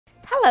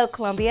Hello,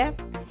 Columbia.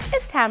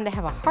 It's time to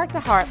have a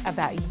heart-to-heart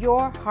about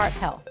your heart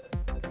health.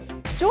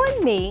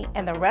 Join me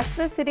and the rest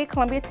of the City of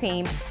Columbia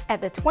team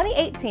at the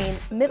 2018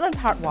 Midlands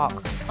Heart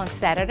Walk on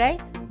Saturday,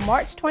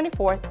 March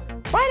 24th,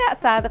 right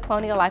outside the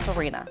Colonial Life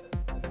Arena.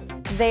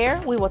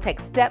 There, we will take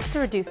steps to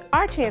reduce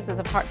our chances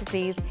of heart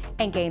disease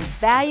and gain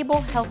valuable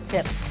health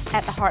tips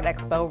at the Heart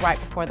Expo right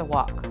before the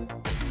walk.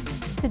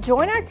 To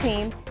join our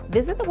team,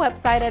 visit the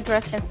website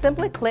address and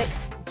simply click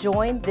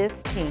Join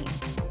This Team.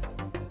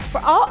 For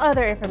all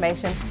other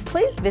information,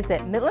 please visit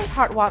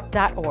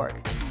midlandsheartwalk.org.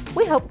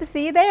 We hope to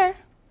see you there.